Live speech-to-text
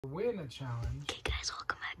Win a challenge, hey guys,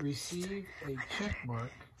 welcome back. Receive a check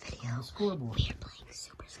mark on the scoreboard. We are playing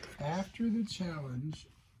Super Scooter. After the challenge,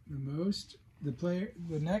 the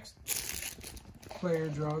next player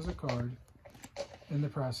draws a card, and the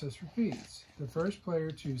process repeats. The first player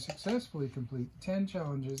to successfully complete 10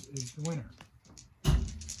 challenges is the winner.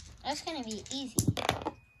 That's gonna be easy.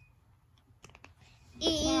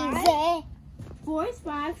 Easy. 4,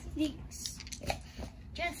 5, 6.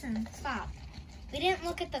 Jensen, stop. We didn't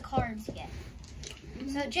look at the cards yet.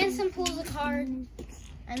 So Jensen pulls a card, and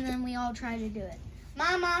then we all try to do it.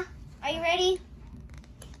 Mama, are you ready?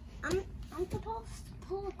 I'm supposed to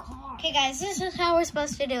pull a card. Okay, guys, this is how we're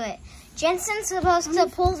supposed to do it. Jensen's supposed to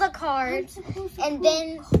pull the card, and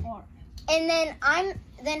then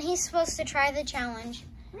he's supposed to try the challenge.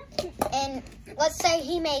 And let's say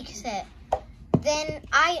he makes it. Then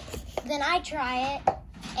I try it,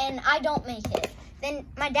 and I don't make it. Then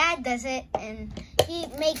my dad does it, and he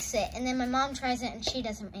makes it. And then my mom tries it, and she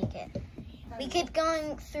doesn't make it. We keep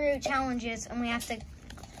going through challenges, and we have to...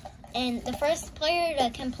 And the first player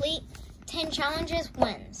to complete 10 challenges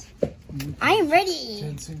wins. I am ready.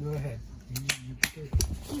 Jensen, go ahead.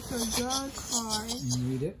 You can draw a card. You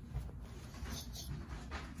read it.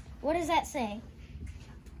 What does that say?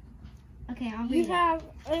 Okay, I'll read You it. have...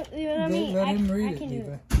 Let him read it,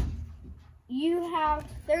 Eva. You have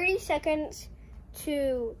 30 seconds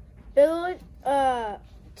to build a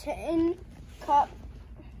 10 cup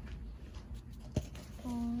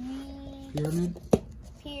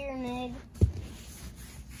Pyramid.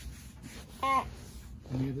 At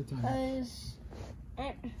Any other time.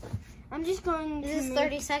 I'm just going to Is this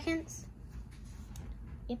 30 seconds?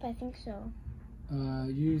 Yep, I think so.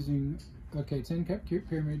 Using 10 cup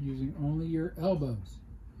pyramid using only your elbows.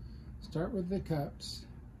 Start with the cups.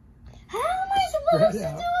 How am I supposed Spread to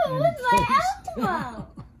out do it and with my face elbow?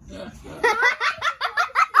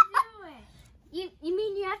 You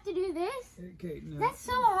mean you have to do this? Okay, no. That's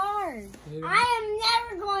so hard. Later. I am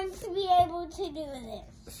never going to be able to do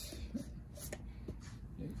this.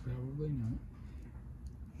 Probably not.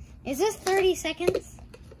 Is this 30 seconds?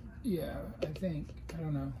 Yeah, I think. I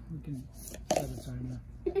don't know. We can set a timer.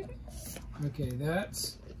 Okay,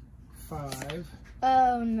 that's 5.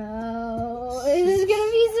 Oh no. This is going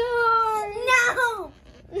to be so hard. No.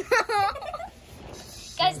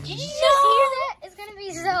 Guys, did you just hear that? It's going to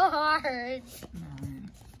be so hard.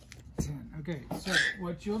 9, 10. Okay, so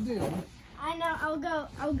what you'll do... I know. I'll go.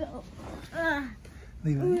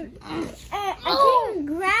 Leave it. I can't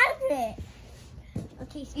grab it.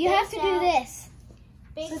 Okay, You have to do this.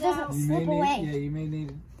 Space So it doesn't out. You may slip need, away. yeah, you may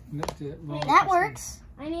need to roll up That the works.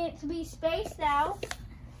 I need it to be spaced out.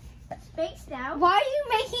 Spaced out. Why are you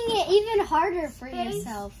making it even harder for Space.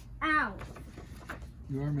 yourself? Out. sleeve.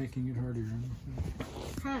 You are making it harder.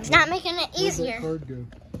 Not making it Where'd that easier. card go?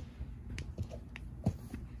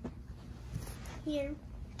 Here.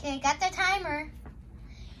 Okay, got the timer.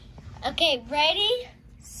 Okay, ready,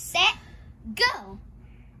 set, go.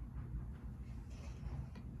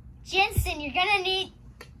 Jensen, you're gonna need...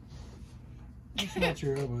 That's not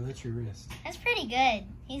your elbow, that's your wrist. That's pretty good.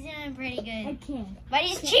 He's doing pretty I good. can't. But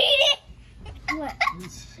he's cheating! What?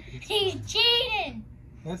 It's He's cheating!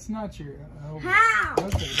 That's not your elbow. How?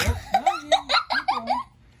 Okay, that's not you. Keep going.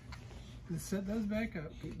 Just set those back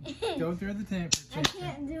up. Don't throw the tamper. I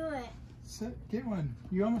can't do it. Get one.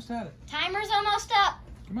 You almost had it. Timer's almost up.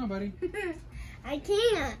 Come on, buddy. I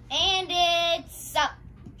can't. And it's up.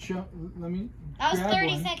 Let me That was grab 30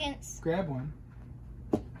 one. seconds. Grab one.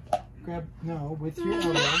 No, with your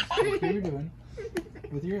elbows. That's what you're doing.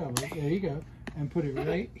 With your elbows. There you go. And put it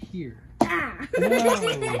right here. Ah.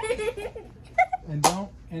 No.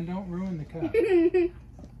 And don't ruin the cup.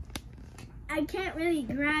 I can't really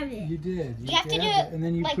grab it. You did. You have to grabbed do it and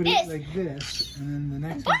then you like put this. it like this, and then the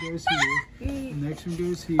next one goes here. The next one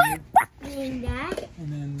goes here, Doing that?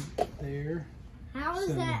 and then there, How is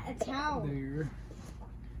So, that a towel? there.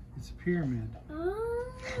 It's a pyramid. Oh.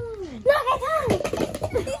 Look, I got it.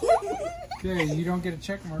 Okay, you don't get a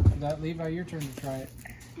check mark for that. Levi, your turn to try it.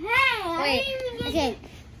 Hey, I Wait, didn't even okay.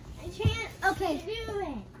 I can't. Okay. Do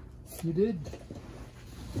it. You did.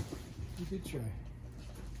 You did try.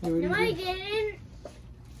 Hey, what No, did I you do? didn't.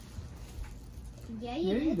 Yeah,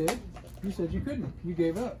 Yeah, you did. You said you couldn't. You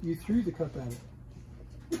gave up. You threw the cup at it.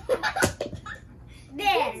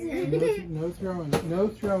 There. No throwing. No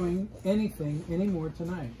throwing anything anymore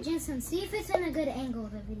tonight. Jensen, see if it's in a good angle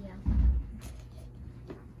of the video.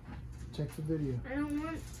 Check the video. I don't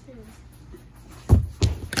want to.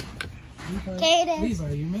 Levi, Okay, it is.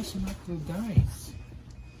 Levi, you're messing up the dice.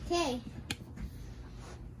 Okay.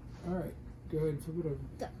 All right, go ahead and flip it over.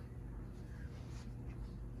 Go.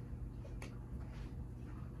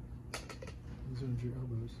 Those aren't your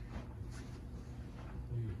elbows.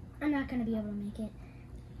 I'm not gonna be able to make it.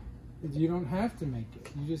 You don't have to make it.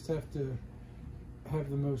 You just have to have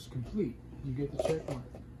the most complete. You get the check mark.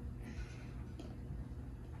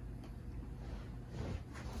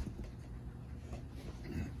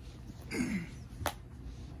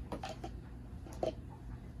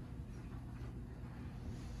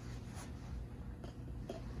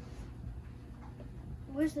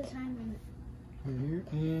 Where's the time limit? Right here,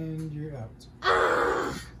 and you're out.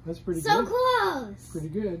 Ah! That's pretty So good. close. Pretty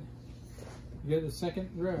good. You got the second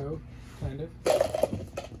row, kind of. All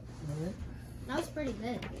right. That was pretty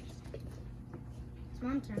good. It's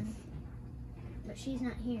Mom's turn. But she's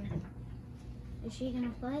not here. Is she gonna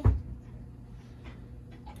play?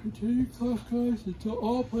 Continue clock, guys, until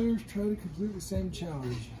all players try to complete the same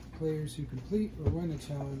challenge. Players who complete or win a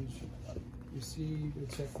challenge receive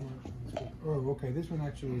a check mark. Oh, okay. This one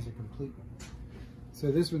actually is a complete one.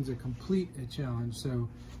 So this one's a complete challenge. So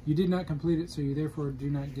you did not complete it, so you therefore do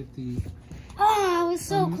not get the. Oh, I was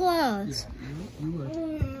so close. Yeah, you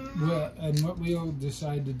were. Well, and what we'll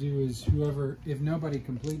decide to do is whoever, if nobody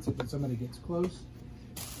completes it, but somebody gets close,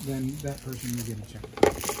 then that person will get a check.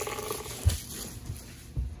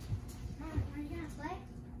 Mom, are you gonna play?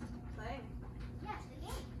 Play. Yes, the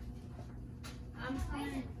game. I'm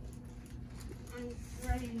fine. I'm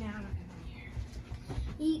ready now.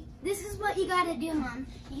 This is what you gotta do, Mom.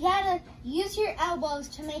 You gotta use your elbows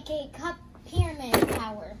to make a cup pyramid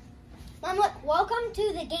tower. Mom, look, welcome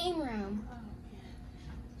to the game room.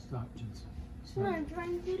 Stop, Jensen. That's what I'm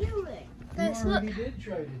trying to do it. Guys, You look. already did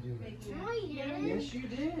try to do it. No, you didn't. Yes, you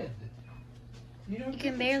did. You don't You get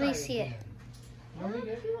can to barely try see it. again. No, we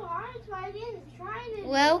get- Too hard to try again. Trying to.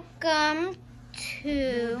 Welcome You're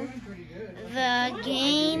to doing pretty good. the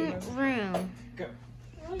game room. Go.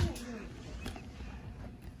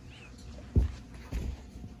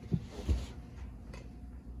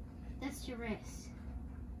 That's your wrist.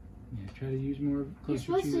 Yeah, try to use more You're closer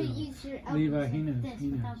supposed to to your use your elbows Levi, like he knows. this He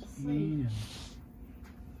without knows. the He sleeve. knows.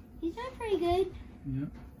 He's doing pretty good. Yep.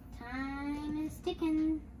 Time is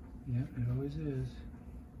ticking. Yep, it always is.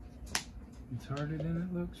 It's harder than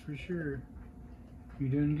it looks for sure. You're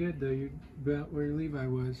doing good though. You're about where Levi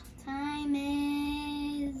was. Time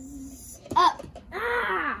is up.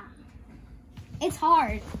 Ah! It's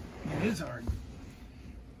hard. It is hard.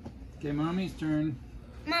 Okay, Mommy's turn.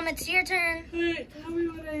 Mom, it's your turn. Wait, tell me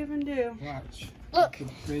what I even do. Watch. Look,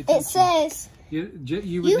 Pay it attention. says You would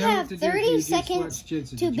you know have what to do if 30 you just seconds watched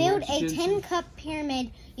Jensen. to Did you build watch a Jensen? 10-cup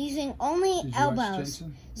pyramid using only Did you watch elbows.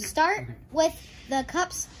 Jensen? Start Okay. with the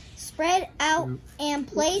cups spread out Nope. and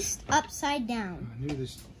placed upside down. I knew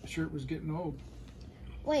this shirt was getting old.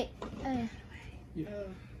 Wait, It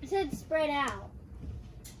said spread out.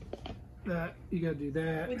 That you gotta do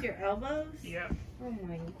that. With your elbows? Yeah. Oh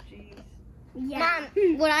my jeez. Yeah.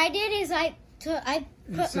 Mom, what I did is I It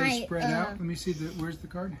put says my spread out. Let me see where's the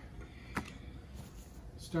card?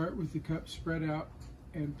 Start with the cup spread out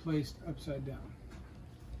and placed upside down.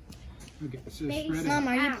 Okay, so spread Mom,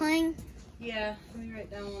 out. are you playing? Yeah, let me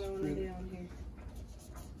write down what I want to Spread do it. on here.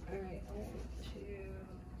 Alright, I want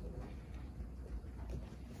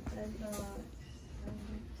to. Deadlock.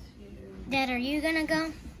 Dad, are you gonna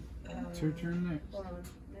go? It's her turn next. Hold on.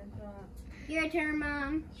 Deadlock. Your turn,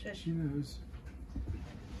 Mom. Shush. She knows.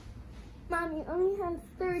 Mom, you only have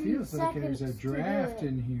 30 It feels like seconds there's a to do draft it.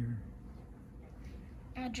 in here.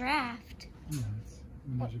 A draft. Yeah, it's,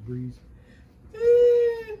 when there's a breeze.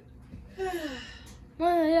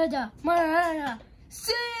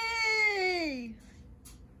 See.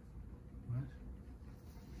 What?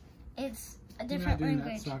 It's a You're not different doing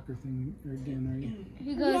language. that soccer thing again, are you?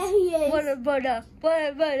 He goes, Yeah, he is.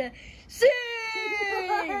 butter, see.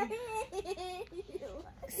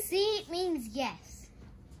 See means yes.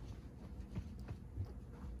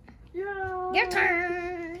 No. Your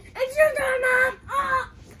turn. It's your turn, Mom.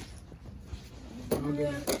 Oh. I'll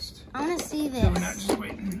go next. I want to see No, we're not this. just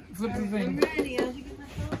waiting. Flip the I'm thing. ready. I have to get my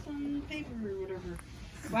thoughts on paper or whatever.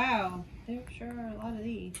 Wow, there sure are a lot of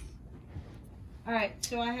these. Alright,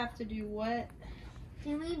 so I have to do what?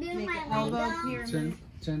 Can we do Make my an elbow Lego? pyramid.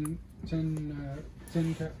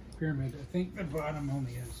 10 cup pyramid. I think the bottom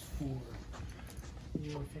only has 4.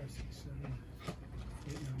 4, 5, 6, 7,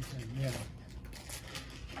 8, 9, 10. Yeah.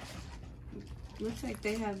 Looks like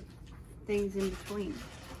they have things in between.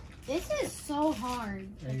 This is so hard.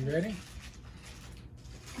 Are you ready?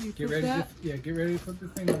 You Get flip ready that? to get ready to flip the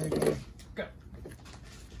thing. Right, go.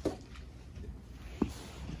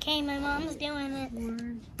 Okay, my mom's doing it.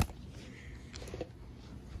 Word.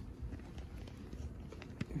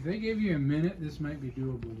 If they gave you a minute, this might be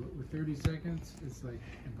doable, but with 30 seconds, it's like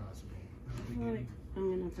impossible. I don't think Right. any-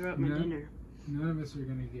 I'm gonna throw up my No. dinner. None of us are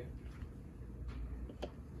going to get.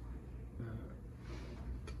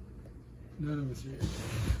 None of us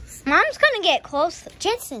are. Mom's gonna get close.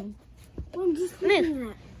 Jensen, I'm just thinking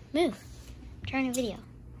that. move. Turn the video.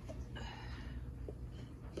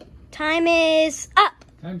 Time is up.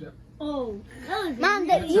 Time's up. Oh, that was Mom,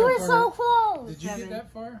 That's you how were far- so close. Did you get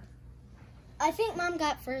that far? I think Mom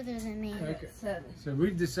got further than me. Okay. 7. So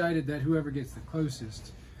we've decided that whoever gets the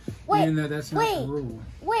closest, Wait, even though that's not wait. the rule.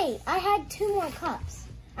 Wait, I had 2 more cups.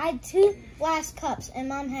 I had 2 last cups, and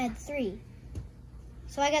Mom had 3.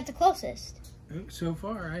 So I got the closest. Oh, so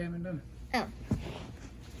far, I haven't done it.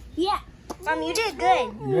 Yeah. Mom, you did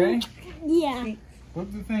good. You ready? Yeah.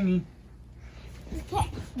 Flip the thingy. Okay.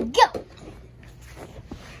 Go.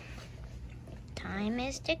 Time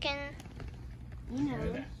is ticking. You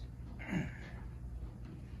know.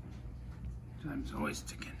 Time's always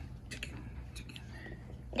ticking, ticking, ticking.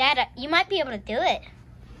 Dad, you might be able to do it.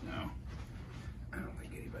 No, I don't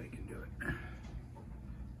think anybody can do it.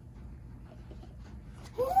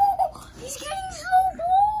 He's getting so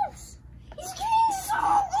close. He's getting so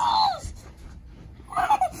close.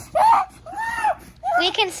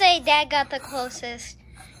 We can say Dad got the closest.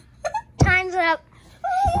 Time's up.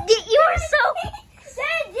 You were so.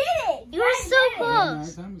 Dad did it. You were so No,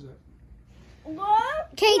 close. time is up. What?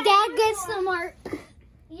 Okay, Dad gets the mark.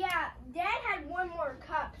 Yeah, Dad had 1 more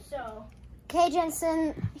cup, so. Okay,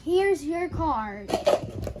 Jensen, here's your card.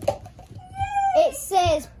 It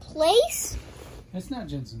says place That's not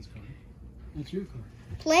Jensen's card. That's your card.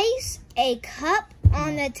 place a cup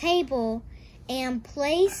on the table and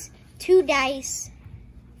place 2 dice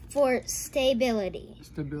for stability.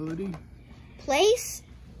 Stability. Place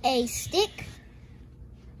a stick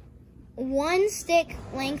 1 stick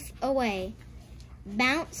length away.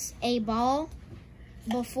 Bounce a ball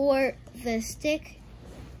before the stick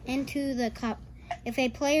into the cup. If a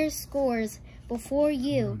player scores before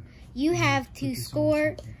you, you have to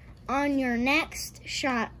score on your next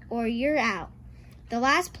shot or you're out. The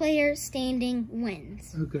last player standing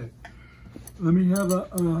wins. Okay. Let me have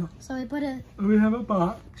a So I put a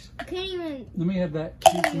box. I can't even Let me have that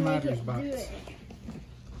Keith and make Matters it box. do it.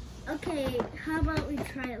 Okay, how about we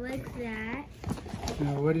try it like that?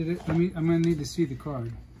 Now, what did it? I'm gonna need to see the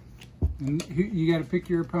card. And you got to pick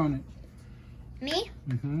your opponent. me.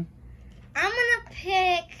 Mm-hmm. I'm gonna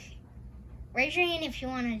pick. Raise your hand if you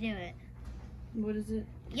want to do it. What is it?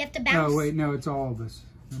 You have to bounce. Oh wait, no, it's all of us.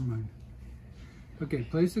 Never mind. Okay,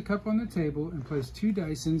 place the cup on the table and place 2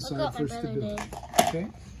 dice Look inside what my for brother stability. did. Okay.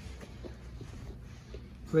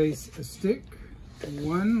 Place a stick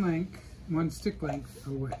 1 stick length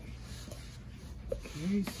away.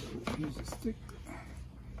 Okay, so here's a stick.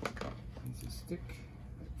 Here's a stick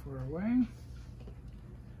that far away.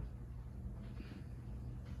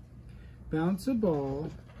 Bounce a ball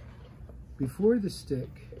before the stick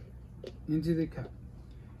into the cup.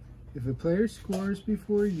 If a player scores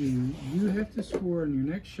before you, you have to score on your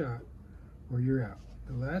next shot or you're out.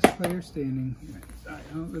 The last player standing wins. All right,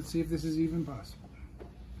 well, let's see if this is even possible.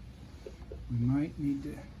 We might need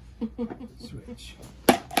to switch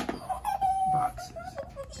boxes.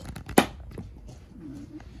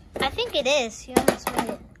 I think it is. You almost made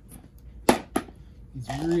it. It's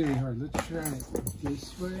really hard. Let's try it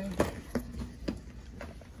this way.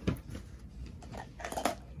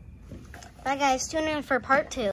 Bye guys, tune in for part 2.